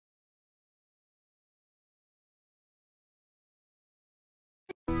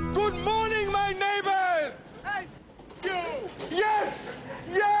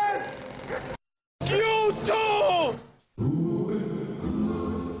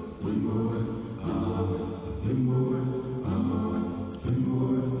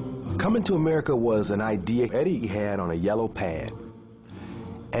Coming to America was an idea Eddie had on a yellow pad,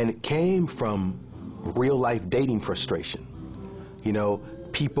 and it came from real-life dating frustration. You know,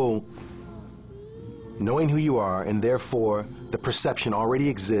 people knowing who you are, and therefore the perception already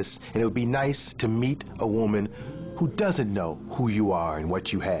exists, and it would be nice to meet a woman who doesn't know who you are and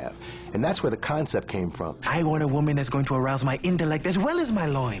what you have. And that's where the concept came from. I want a woman that's going to arouse my intellect as well as my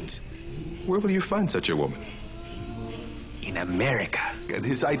loins. Where will you find such a woman? In America. And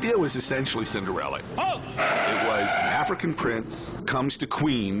his idea was essentially Cinderella. Halt! It was an African prince comes to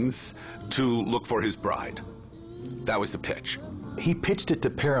Queens to look for his bride. That was the pitch. He pitched it to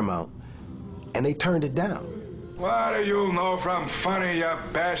Paramount, and they turned it down. What do you know from funny, you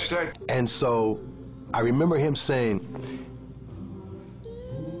bastard? And so I remember him saying,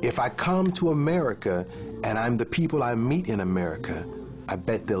 if I come to America and I'm the people I meet in America, I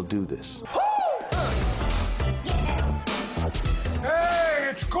bet they'll do this. Hey,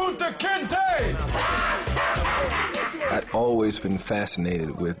 it's Kunta Kinte! I'd always been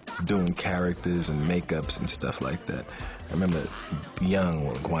fascinated with doing characters and makeups and stuff like that. I remember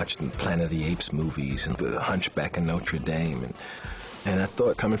young watching Planet of the Apes movies and The Hunchback of Notre Dame. And I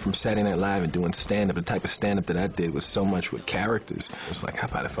thought coming from Saturday Night Live and doing stand-up, the type of stand-up that I did was so much with characters. It was like, how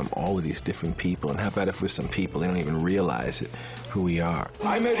about if I'm all of these different people? And how about if we're some people, they don't even realize it, who we are.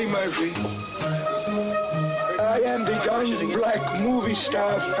 I'm Eddie Murphy. I am the young black movie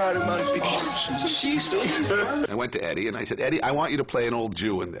star of Paramount Pictures. I went to Eddie and I said, Eddie, I want you to play an old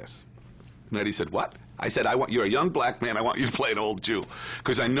Jew in this. And Eddie said, what? I said, you're a young black man, I want you to play an old Jew.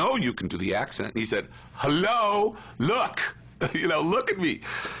 Because I know you can do the accent. And he said, hello, look. You know, look at me.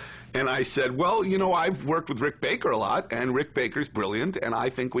 And I said, well, you know, I've worked with Rick Baker a lot, and Rick Baker's brilliant, and I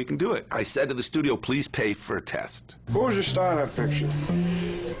think we can do it. I said to the studio, please pay for a test. Who's the star in that picture?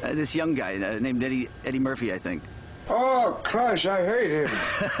 This young guy named Eddie Murphy, I think. Oh, Christ, I hate him.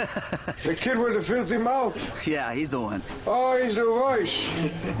 The kid with the filthy mouth. Yeah, he's the one. Oh, he's the voice.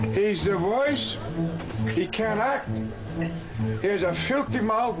 He's the voice. He can't act. He has a filthy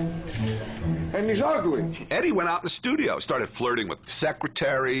mouth. And he's ugly. Eddie went out in the studio, started flirting with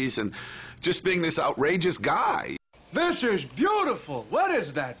secretaries and just being this outrageous guy. This is beautiful. What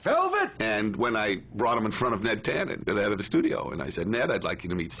is that, velvet? And when I brought him in front of Ned Tannen, the head of the studio, and I said, Ned, I'd like you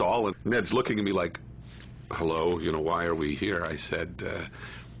to meet Saul. And Ned's looking at me like, hello, you know, why are we here? I said,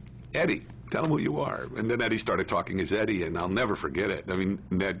 Eddie, tell him who you are. And then Eddie started talking as Eddie, and I'll never forget it. I mean,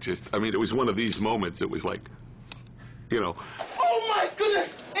 Ned just, I mean, it was one of these moments. It was like, you know. Oh my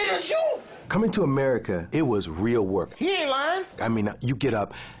goodness, it is you! Coming to America, it was real work. He ain't lying. I mean, you get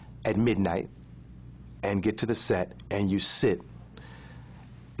up at midnight and get to the set and you sit.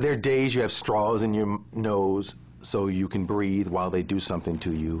 There are days you have straws in your nose so you can breathe while they do something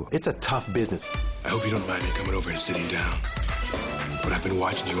to you. It's a tough business. I hope you don't mind me coming over and sitting down. But I've been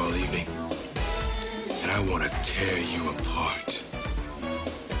watching you all evening, and I want to tear you apart.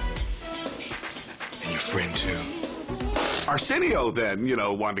 And your friend, too. Arsenio then, you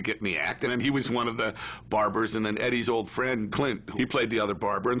know, wanted to get in the act, and then he was one of the barbers, and then Eddie's old friend, Clint, he played the other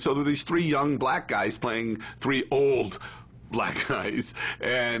barber, and so there were these three young black guys playing three old black guys,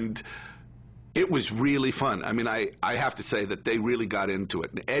 and it was really fun. I mean, I have to say that they really got into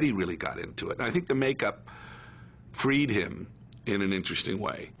it, and Eddie really got into it, and I think the makeup freed him in an interesting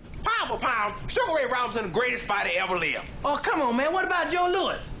way. Pound for pound, Sugar Ray Robinson, the greatest fighter ever lived. Oh, come on, man. What about Joe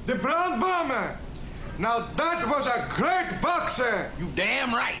Louis? The Blonde Bomber. Now that was a great boxer! You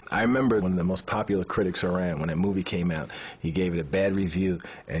damn right! I remember one of the most popular critics around, when that movie came out, he gave it a bad review,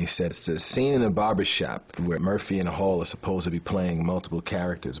 and he said, it's a scene in a barbershop where Murphy and Hall are supposed to be playing multiple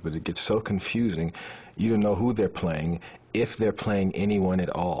characters, but it gets so confusing, you don't know who they're playing, if they're playing anyone at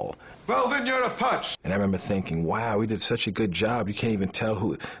all. Well, then you're a putz. And I remember thinking, wow, we did such a good job, you can't even tell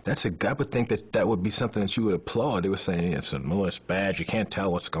who. I would think that that would be something that you would applaud. They were saying, it's bad, you can't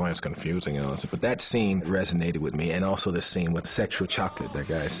tell what's going on, it's confusing, and all that. But that scene resonated with me, and also the scene with Sexual Chocolate, that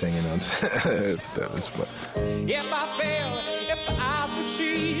guy singing on stuff. It's fun. If I fail, if I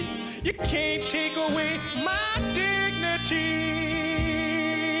succeed, you can't take away my dignity.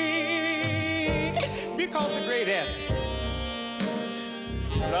 Because the great essence,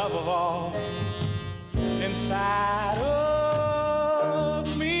 love of all, inside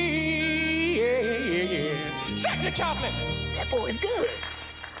of me, yeah. Sexy chocolate! That boy is good.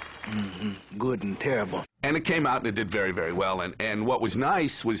 Good and terrible. And it came out and it did very, very well. And what was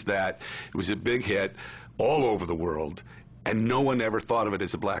nice was that it was a big hit all over the world, and no one ever thought of it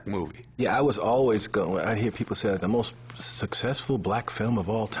as a black movie. Yeah, I was always going, I'd hear people say, like, the most successful black film of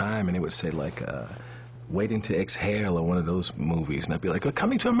all time, and they would say, like, Waiting to Exhale or one of those movies, and I'd be like, oh,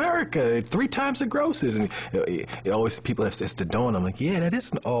 Coming to America, 3 times the grosses, and it always people it's to dawn. I'm like, yeah, that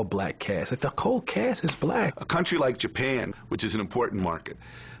is an all-black cast. Like, the whole cast is black. A country like Japan, which is an important market,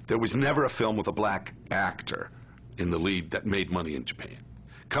 there was never a film with a black actor in the lead that made money in Japan.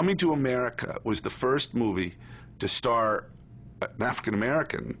 Coming to America was the first movie to star an African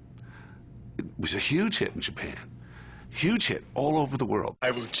American. It was a huge hit in Japan. Huge hit all over the world.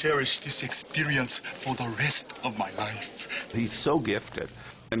 I will cherish this experience for the rest of my life. He's so gifted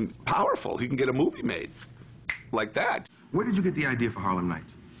and powerful. He can get a movie made like that. Where did you get the idea for Harlem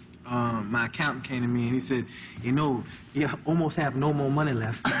Nights? My accountant came to me and he said, you know, you almost have no more money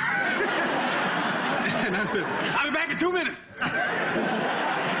left. And I said, I'll be back in 2 minutes.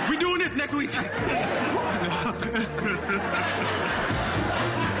 We doing this next week.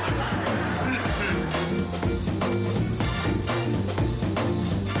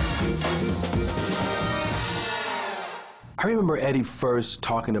 I remember Eddie first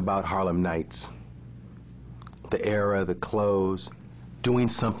talking about Harlem Nights. The era, the clothes, doing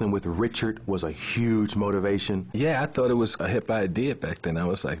something with Richard was a huge motivation. Yeah, I thought it was a hip idea back then. I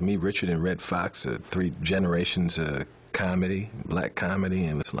was like, me, Richard, and Red Fox, 3 generations of comedy, black comedy,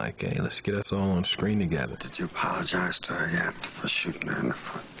 and it was like, hey, let's get us all on screen together. Did you apologize to her yet for shooting her in the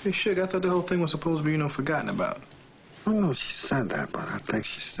foot? Hey, Suge, I thought the whole thing was supposed to be, forgotten about. I know she said that, but I think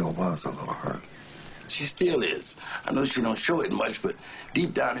she still was a little hurt. She still is. I know she don't show it much, but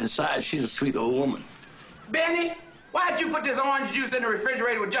deep down inside, she's a sweet old woman. Benny, why'd you put this orange juice in the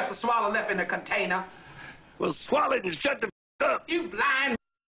refrigerator with just a swallow left in the container? Well, swallow it and shut the up. You blind.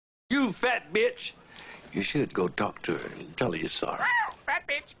 You fat bitch. You should go talk to her and tell her you're sorry. Fat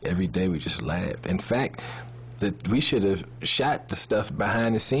bitch. Every day we just laughed. In fact, we should have shot the stuff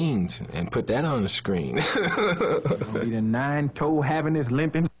behind the scenes and put that on the screen. Be the 9-toe having this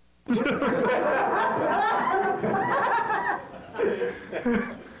limping.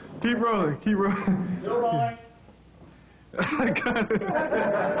 Keep rolling, keep rolling.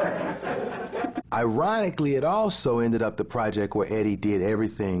 Ironically, it also ended up the project where Eddie did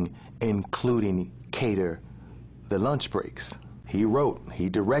everything, including cater the lunch breaks. He wrote, he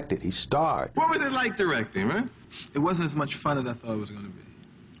directed, he starred. What was it like directing, man? It wasn't as much fun as I thought it was going to be.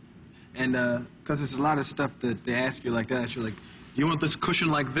 And, because there's a lot of stuff that they ask you like that. You're like, do you want this cushion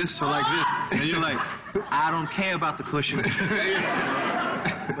like this or like this? And you're like, I don't care about the cushions.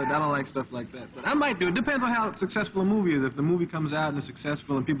 But I don't like stuff like that. But I might do it. Depends on how successful a movie is. If the movie comes out and it's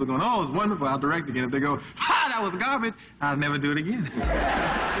successful and people are going, oh, it's wonderful, I'll direct again. If they go, ha, that was garbage, I'll never do it again.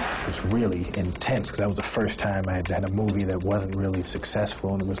 It was really intense because that was the first time I had a movie that wasn't really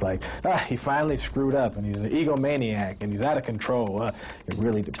successful, and it was like, he finally screwed up, and he's an egomaniac, and he's out of control. You're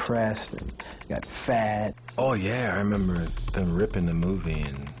really depressed and got fat. Oh, yeah, I remember them ripping the movie,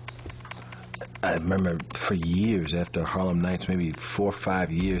 and I remember for years after Harlem Nights, maybe 4 or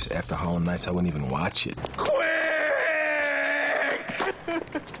 5 years after Harlem Nights, I wouldn't even watch it. Quick!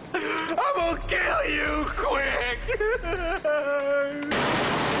 I'm gonna kill you, quick!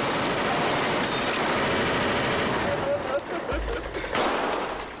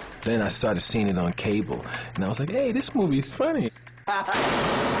 Then I started seeing it on cable, and I was like, hey, this movie's funny. Stop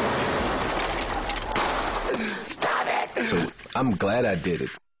it! So I'm glad I did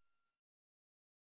it.